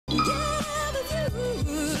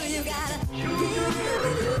You gotta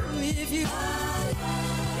if you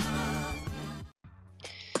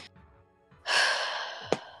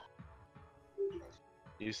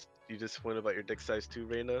You just went about your dick size too,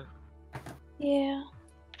 Reina? Yeah.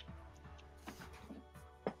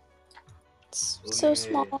 It's so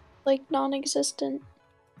small, like non-existent.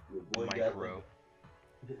 Micro.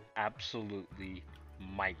 Absolutely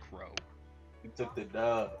micro. You took the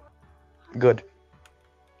dub. Good.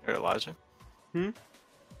 You're Elijah.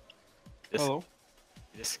 Hello.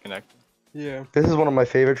 Disconnected. Yeah. This is one of my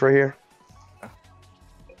favorites right here.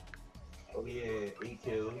 Oh yeah, 8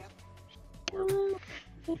 kills.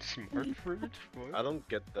 Smart fruit? What? I don't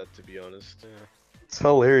get that, to be honest. Yeah. It's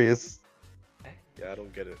hilarious. Yeah, I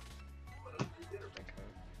don't get it.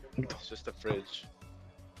 It's just a fridge.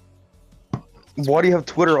 Why do you have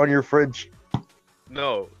Twitter on your fridge?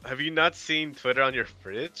 No, have you not seen Twitter on your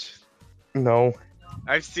fridge? No.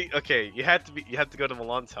 I've seen. Okay, you had to go to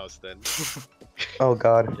Milan's house then. Oh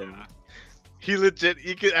god. Yeah. You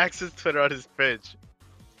could access Twitter on his fridge.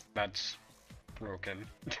 That's broken.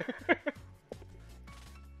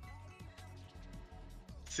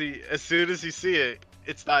 See, as soon as you see it,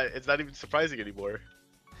 it's not even surprising anymore.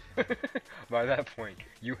 By that point,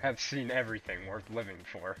 you have seen everything worth living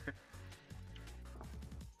for.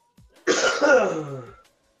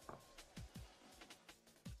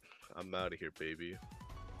 I'm out of here, baby.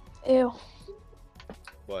 Ew.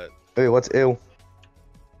 What? Wait, what's ew?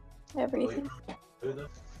 Everything.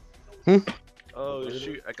 Oh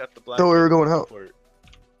shoot! I got the black. Thought we were going out. Report.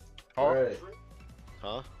 Alright.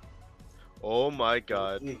 Huh? Oh my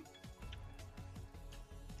god.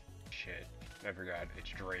 Shit. I forgot. It's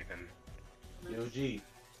Draven. Yo, G.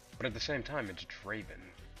 But at the same time, it's Draven.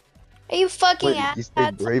 Are you fucking Wait, you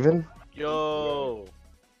said Raven? Yo.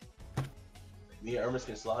 Me and Ermis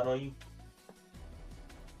can slide on you.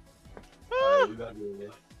 Alright, we gotta do it,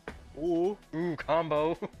 man. Ooh. Ooh,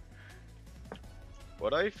 combo.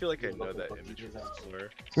 What? I feel like I know that image from somewhere.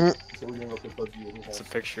 So we gonna go play PUBG. It's a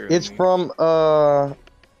picture. Of It's me. from a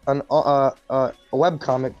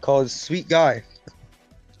webcomic called Sweet Guy.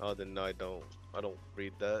 Oh, then no, I don't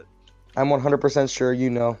read that. I'm 100% sure you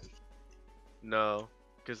know. No,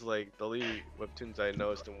 because like the only webtoons I know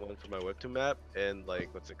is the one for my webtoon map and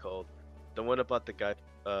like what's it called? The one about the guy,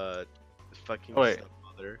 fucking Wait.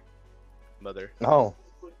 mother. Oh.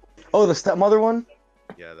 Oh, the stepmother one?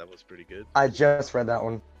 Yeah, that was pretty good. I just read that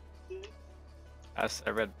one. I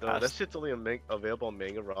read No, past. that shit's only available on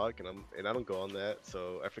Manga Rock, and I don't go on that,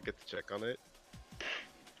 so I forget to check on it.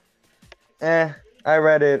 I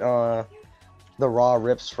read it, the raw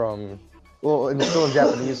rips from, well, it's still in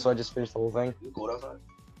Japanese, so I just finished the whole thing.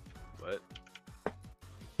 What?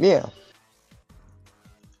 Yeah.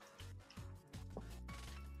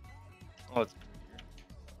 Oh, it's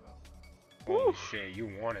Holy shit,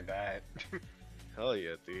 you wanted that. Hell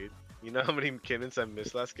yeah, dude. You know how many cannons I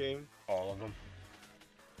missed last game? All of them.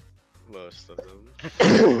 Most of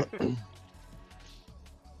them.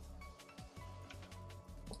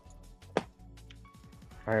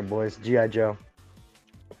 Alright, boys. G.I. Joe.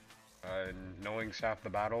 Knowing's half the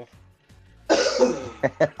battle.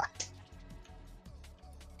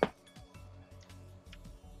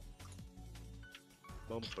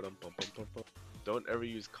 Don't ever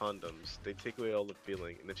use condoms. They take away all the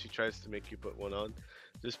feeling. And if she tries to make you put one on,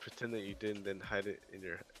 just pretend that you didn't, then hide it in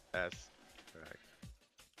your ass crack.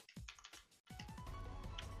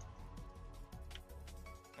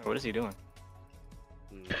 What is he doing?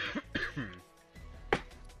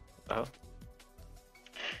 Oh.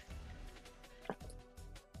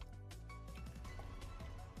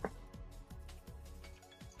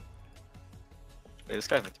 Wait, this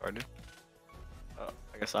guy's retarded. Oh,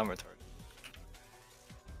 I guess I'm retarded.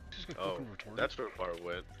 Oh, that's where Bar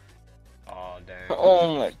went. Aw, dang.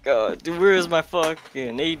 Oh my god, dude, where is my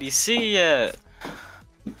fucking ADC at?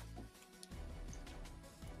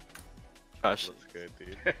 Gosh, That's good,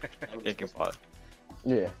 dude. thinking pot.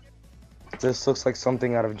 Yeah. This looks like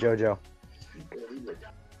something out of JoJo.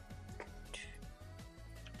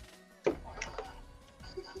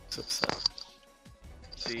 So sad.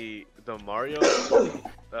 See, the Mario,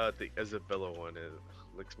 the Isabella one, it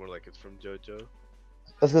looks more like it's from JoJo.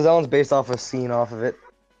 That's because that one's based off a scene off of it.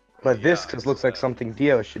 But this Yeah, just looks like something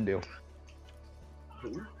Dio should do.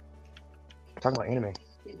 Talking about anime.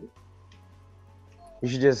 You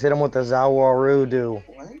should just hit him with the Zawaru do.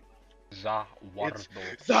 Zawardo.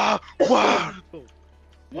 Zawardo!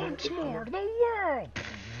 Once more, the world!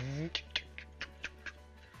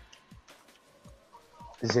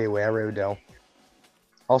 Zawaru do.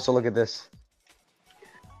 Also, look at this.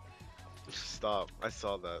 Stop, I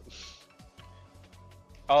saw that.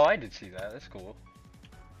 Oh, I did see that. That's cool.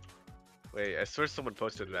 Wait, I swear someone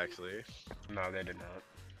posted it actually. No, they did not.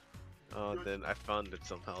 Oh, then I found it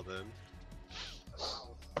somehow then.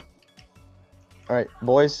 All right,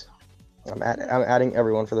 boys. I'm adding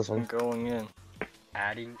everyone for this I'm one. going in.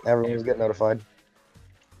 Adding. Everyone's getting notified.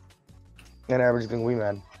 And everyone's gonna be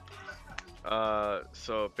mad.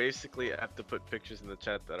 So basically, I have to put pictures in the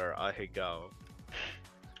chat that are ahegao.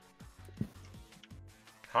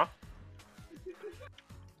 Huh?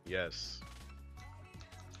 Yes.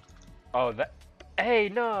 Oh, that. Hey,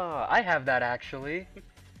 no, I have that actually.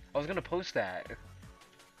 I was gonna post that.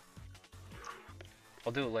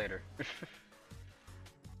 I'll do it later.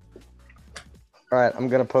 All right, I'm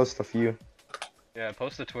gonna post a few. Yeah,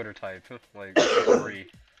 post the Twitter type, like 3.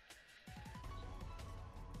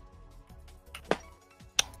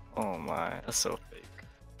 Oh my, that's so fake.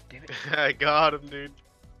 Damn it. I got him, dude.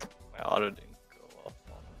 My auto didn't go off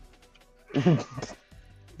on him.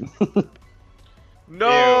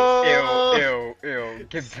 No! Ew.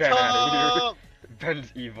 Get Ben out of here. Stop!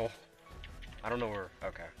 Ben's evil. I don't know where.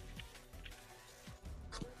 Okay.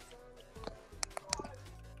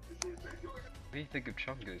 What do you think of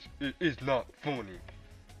Chungus? It is not funny.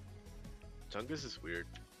 Chungus is weird.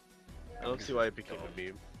 I don't see why it became a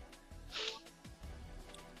meme.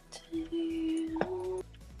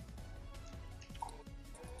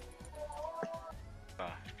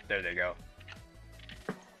 Ah, there they go.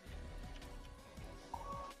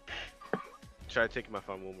 Try taking my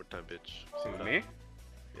phone one more time, bitch. See what Me?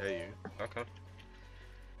 Yeah, you. Okay.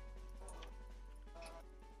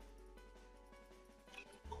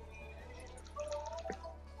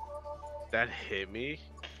 That hit me?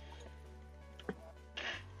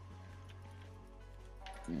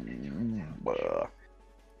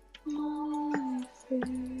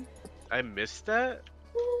 I missed that?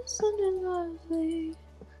 Oh,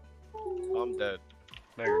 I'm dead.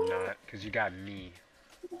 No, you're not, because you got me.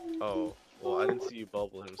 Oh, well, I didn't see you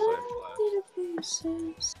bubble him, so I flashed.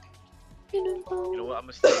 You know what? I'm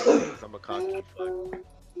gonna stay because I'm a cocky fuck.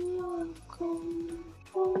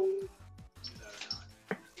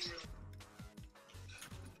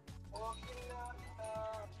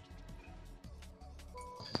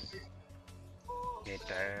 Get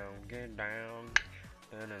down, get down.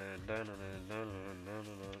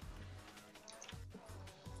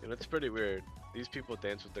 You know, it's pretty weird. These people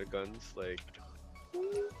dance with their guns, like.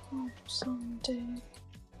 Someday.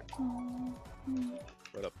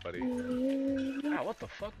 What up, buddy? Ah, what the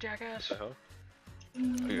fuck, jackass? What the hell?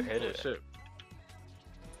 Oh, you hit Oh it. shit.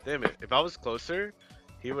 Damn it. If I was closer,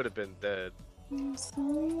 he would have been dead. All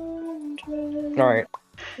right.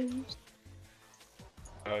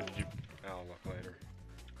 Oh, did you? I'll look later.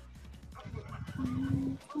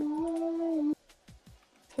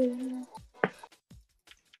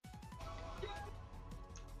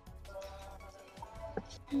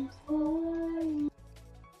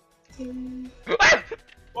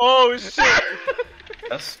 Oh shit!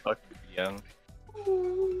 That's fucking young.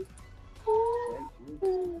 You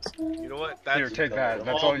know what? That's Here, take that.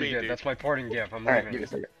 That's all you me, get. dude. that's my parting gift. I'm All right, give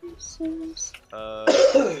leaving. me a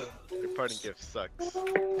second. Your parting gift sucks.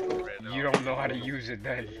 Right now. You don't know how to use it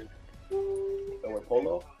then. Don't wear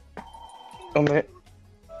polo? Oh man.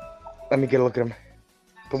 Let me get a look at him.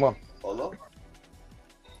 Come on. Polo?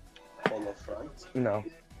 Polo front? No.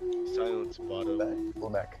 Silence bottom. Back? Go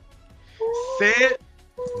back. Sit!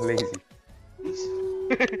 Lazy.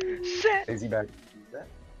 Shit! Lazy back. Back?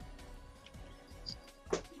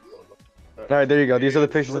 All right, there you go. These are the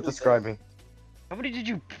pictures that describe me. How many did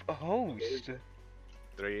you host?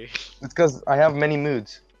 3. It's because I have many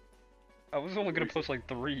moods. I was only gonna post like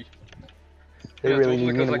 3. They Yeah, really it's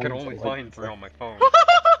need because me I to could move only like- find 3 on my phone.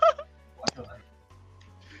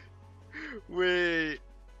 Wait.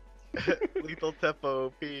 Lethal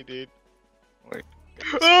Tepo P, dude. Wait.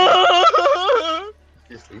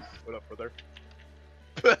 What up, brother?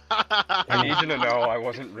 I need you to know I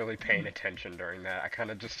wasn't really paying attention during that. I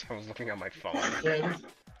was looking at my phone.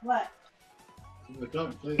 What?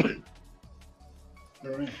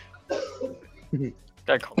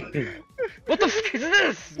 Guy called me. What the fuck is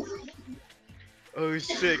this? Oh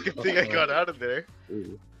shit, good thing I got out of there.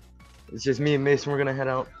 It's just me and Mason. We're gonna head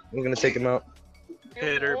out. We're gonna take him out.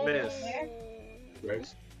 Hit or miss. Right?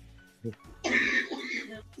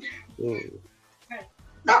 Ooh.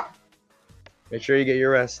 Make sure you get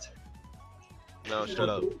your rest. No, shut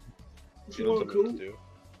up. You don't tell me what to do.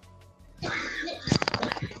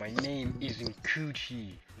 My name isn't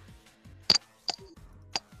Coochie.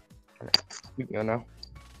 You can go now.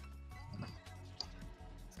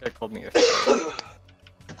 This guy called me a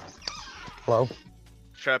Hello.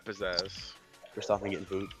 Trap his ass. We're stopping getting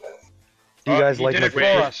food. Do you guys he like did my it for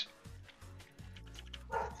pictures? us.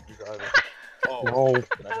 You driving? Oh, No.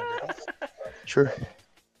 Can I drive? Sure.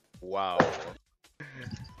 wow.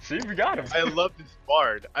 See, we got him. I love this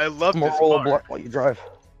bard. I love I'm gonna this roll a bard. blunt while you drive. I'm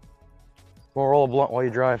gonna roll a blunt while you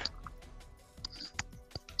drive.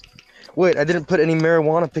 Wait, I didn't put any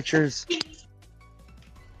marijuana pictures.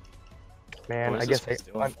 Man, What is I this guess place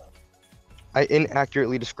doing? I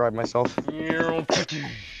inaccurately described myself. Slam.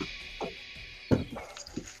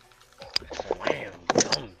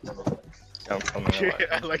 I'm coming I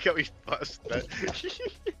alive. like how we bust that.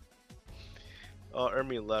 Oh,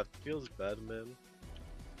 Ermi left. Feels bad, man.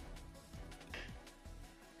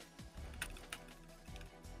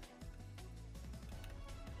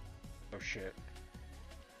 Oh shit.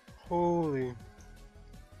 Holy.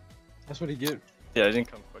 That's what he get. Yeah, I didn't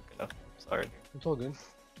come quick enough. Sorry. It's all good.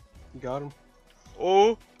 You got him.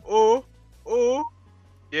 Oh, oh, oh.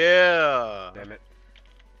 Yeah. Damn it.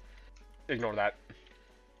 Ignore that.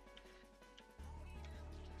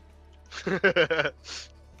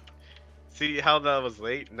 See how that was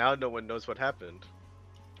late? Now no one knows what happened.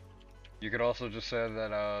 You could also just say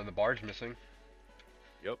that the bar's missing.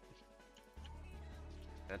 Yep.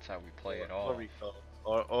 That's how we play it Or all. we fell.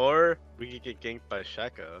 Or we could get ganked by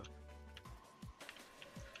Shaka.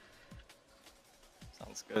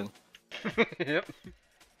 Sounds good. Yep.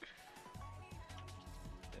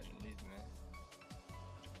 Didn't need me.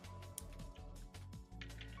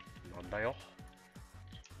 Not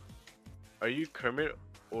Are you Kermit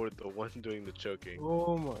or the one doing the choking?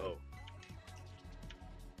 Oh my. Oh,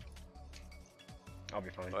 I'll be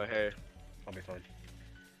fine. oh hey. I'll be fine.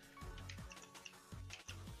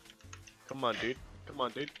 Come on, dude. Come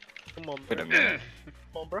on, dude. Come on, Wait bro. a minute.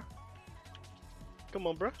 Come on, bro. Come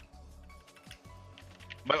on, bro.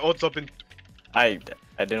 My ult's up in. I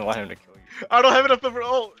didn't want him to kill you. I don't have enough of an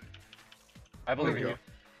ult. I believe we in go. you.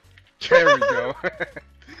 There we go.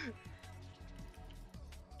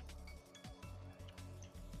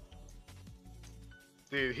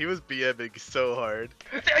 Dude, he was BMing so hard.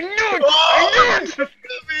 I knew it! Oh! I knew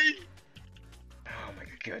it! Oh my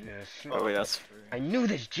goodness. Oh wait, that's free. I knew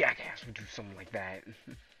this jackass would do something like that.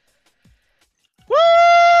 Woo!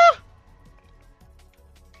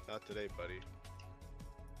 Not today, buddy.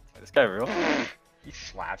 Wait, this guy real? He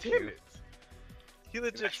slapped Damn you. it. He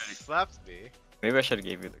legit Actually- slapped me. Maybe I should have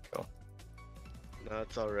gave you the kill. No,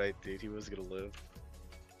 it's alright, dude. He was gonna live.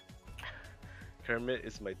 Kermit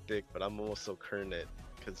is my dick, but I'm also Kermit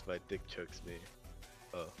because my dick chokes me.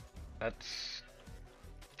 Oh, That's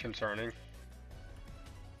concerning.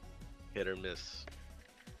 hit or miss.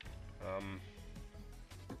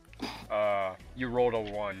 You rolled a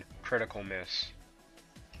 1. Critical miss.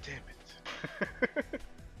 Damn it.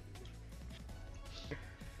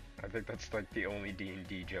 I think that's like the only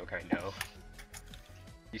D&D joke I know.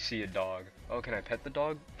 You see a dog. Oh, can I pet the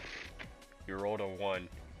dog? You rolled a 1.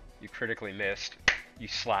 You critically missed. You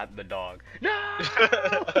slapped the dog. No!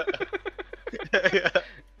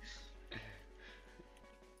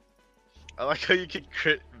 I like how you can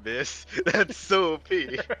crit miss. That's so OP.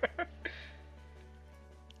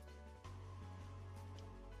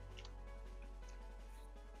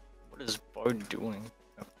 What is Bard doing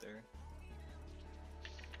up there?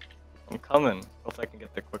 I'm coming. Hope I can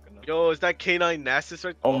get there quick enough. Yo, is that K9 Nasus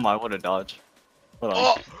right? Oh my, what a dodge. Hold on.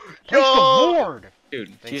 Oh, Place the yo! ward! Dude,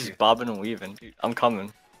 Thank he's you. bobbing and weaving. Dude, I'm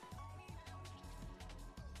coming.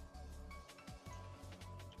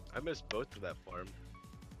 I missed both of that farm.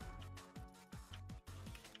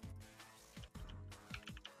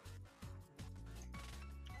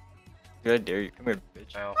 Dude, I dare you. Come here,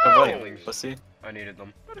 bitch. Ow. Come on, Feelings. pussy. I needed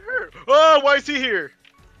them. That hurt. Oh, why is he here?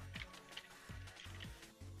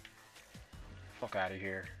 Fuck out of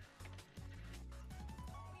here.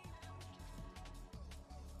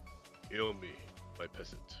 Heal me, my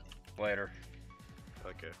peasant. Later.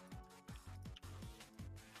 Okay.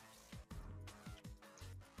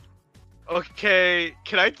 Okay,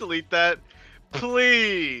 can I delete that?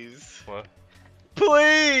 Please! What?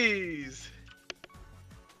 Please!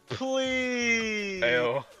 Please!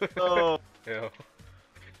 Ayo. No! Ayo.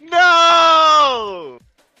 No!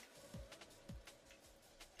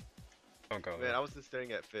 Don't go Man, there. I was just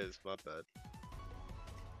staring at Fizz, my bad.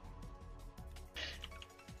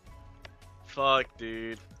 Fuck,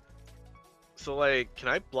 dude. So, like, can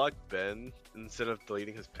I block Ben instead of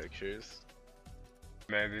deleting his pictures?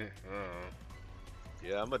 Maybe. I don't know.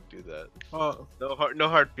 Yeah, I'm gonna do that. Oh, No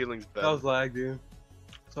hard feelings, Ben. that was lag, dude.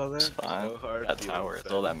 Saw It's that? fine. No hard That feelings, tower is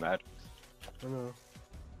Ben. all that matters. I know.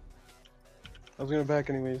 I was gonna back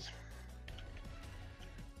anyways.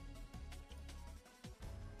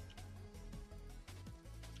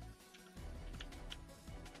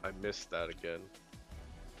 I missed that again.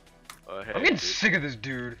 Oh, hey, I'm getting dude. sick of this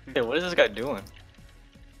dude. Hey, what is this guy doing?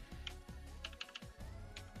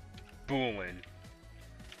 Booling.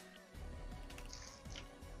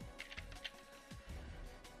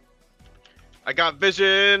 I got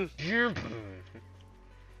vision. Wait,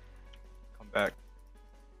 Come back.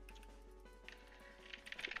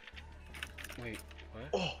 what?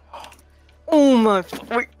 Oh, Oh my.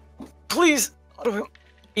 Wait. Please.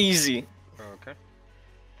 Easy. Okay.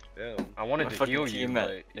 damn. I wanted My to fucking heal you, team but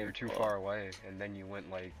at you were too info. far away, and then you went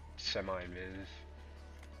like semi-invis.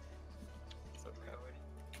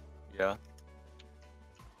 Yeah.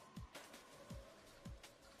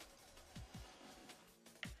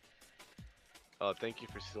 Oh, thank you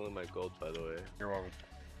for stealing my gold, by the way. You're welcome.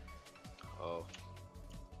 Oh.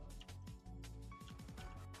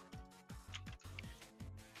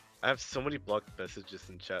 I have so many blocked messages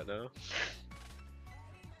in chat now.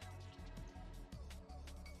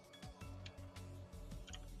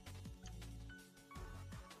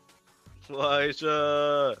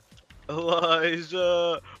 Elijah!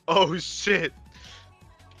 Elijah! Oh shit!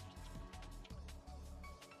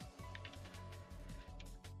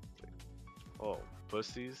 Oh,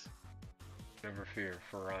 pussies? Never fear,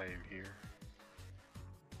 for I am here.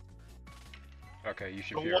 Okay, you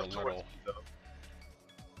should Don't fear a walk towards little. me, though.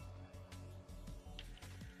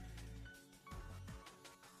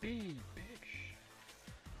 Be, bitch.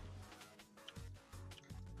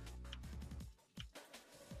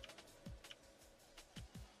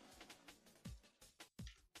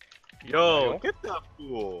 Yo, Yo. get that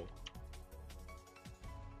fool!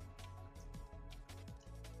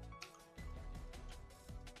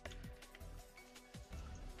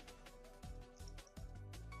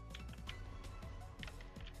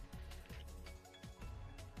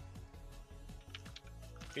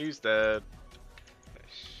 He's dead.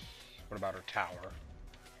 Nice. What about our tower?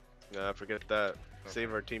 Nah, forget that. Okay.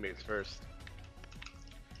 Save our teammates first.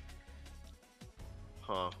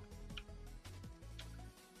 Huh.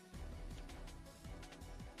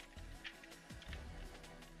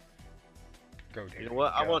 Go, dude. You know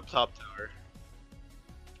what? I go. want top tower.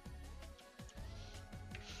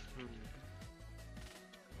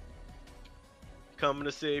 Coming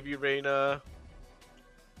to save you, Reyna.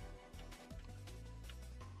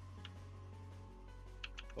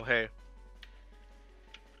 Oh hey,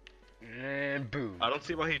 And boom. I don't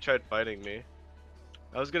see why he tried fighting me.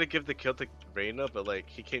 I was gonna give the kill to Reyna, but like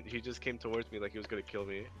he just came towards me like he was gonna kill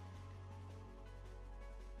me.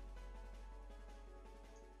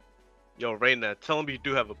 Yo, Reyna, tell him you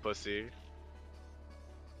do have a pussy.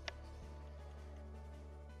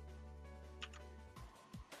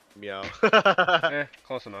 Meow.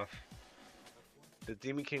 Close enough. The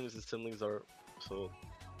Demon Kings and siblings are so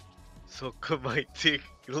good, my dick.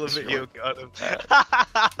 Yo got him.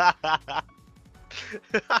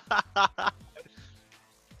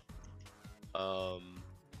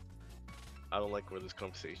 I don't like where this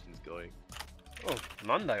conversation is going. Oh,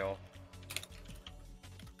 Nandayo.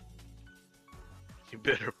 You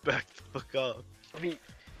better back the fuck up. I mean,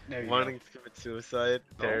 there you Wanting to commit suicide,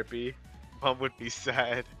 therapy, mom would be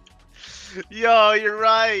sad. Yo, you're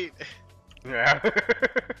right. go. Yeah.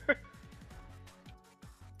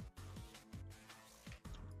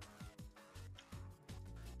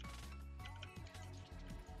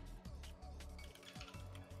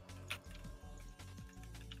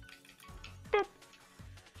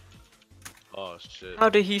 Oh shit. How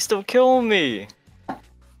did he still kill me?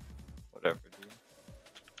 Whatever, dude.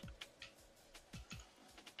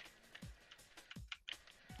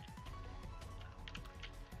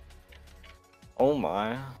 Oh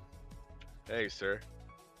my. Hey, sir.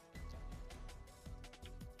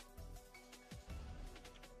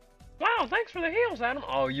 Wow, thanks for the heals, Adam.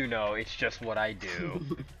 Oh, you know, it's just what I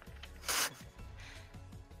do.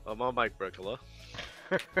 I'm on mic, Berkala.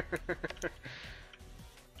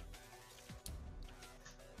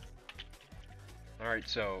 Alright,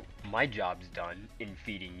 so my job's done in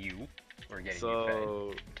feeding you or getting you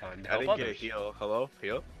So fed. Time to I help didn't get a others. heal. Hello,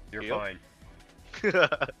 heal. You're heal? fine.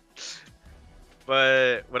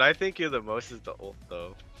 But what I think of the most is the ult,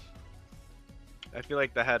 though. I feel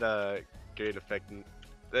like that had a great effect.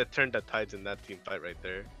 That turned the tides in that team fight right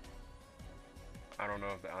there. I don't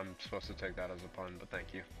know if I'm supposed to take that as a pun, but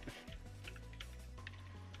thank you.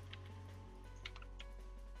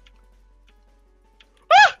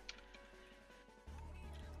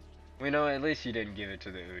 We know at least you didn't give it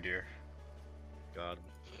to the Udyr. God.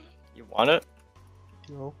 You want it?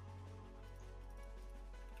 No.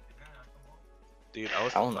 Dude, I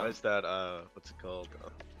was I don't know. surprised that what's it called?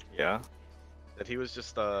 Yeah. That he was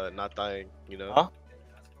just not dying, you know? Huh?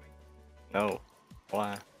 No.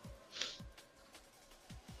 Why?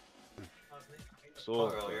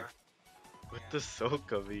 Soca. What does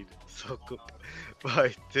soca mean? Soca.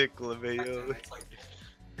 My dick, LeMayo.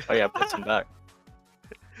 Oh yeah, put some back.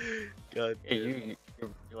 God Hey, damn.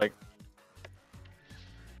 you're like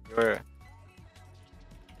your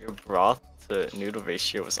broth to noodle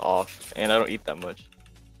ratio is off, and I don't eat that much.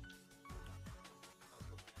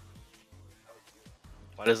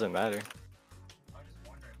 Why does it matter?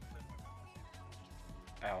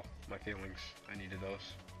 Ow, my feelings. I needed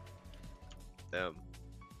those. Damn.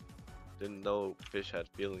 Didn't know fish had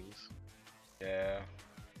feelings. Yeah.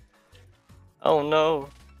 Oh no.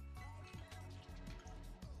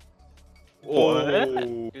 What?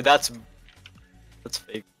 Oh. Dude, that's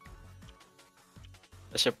fake.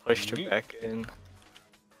 I should push you Yeet. back in.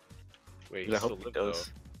 Wait, Dude, I he's still hope he live though.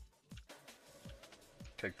 does.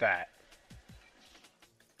 Take that.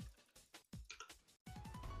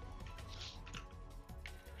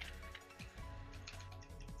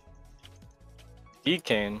 He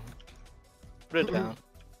can. Put it down.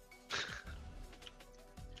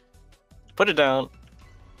 Put it down.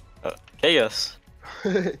 KS.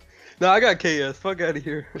 No, I got KS. Fuck out of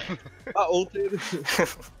here. I ulted.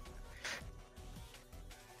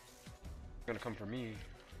 Gonna come for me.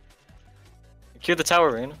 Cue the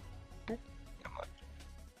tower, Raina.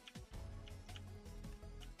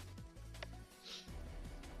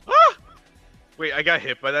 Ah! Wait, I got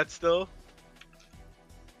hit by that still?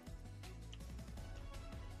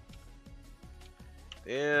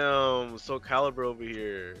 Damn, so caliber over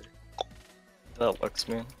here. That looks,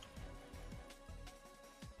 man.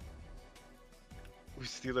 We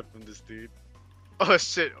steal it from this dude. Oh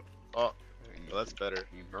shit. Oh, well, that's better.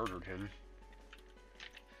 You murdered him.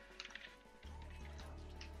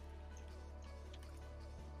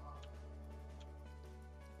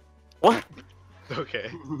 What? Okay.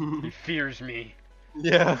 He fears me.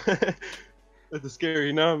 Yeah. That's a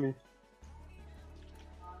scary Nami.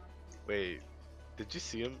 Wait, did you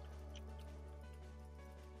see him?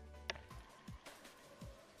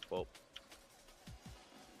 Well,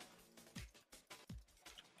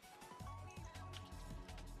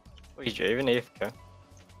 Wait, you're even AFK?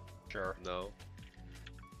 Sure. no.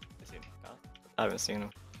 Is he not? I haven't seen him.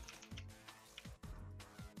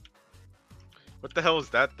 What the hell is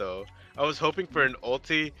that though? I was hoping for an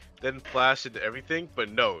ulti, then flash into everything, but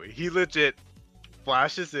no, he legit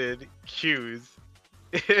flashes in, Qs.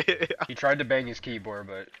 He tried to bang his keyboard,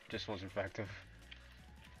 but just wasn't effective.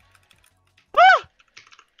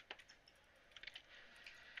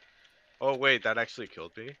 Oh wait, that actually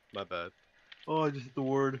killed me. My bad. Oh, I just hit the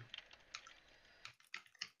word.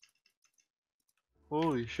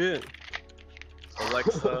 Holy shit.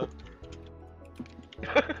 Alexa.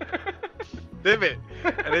 Damn it!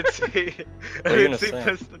 I didn't say. I What are you didn't say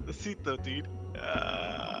gonna say? Despacito, dude.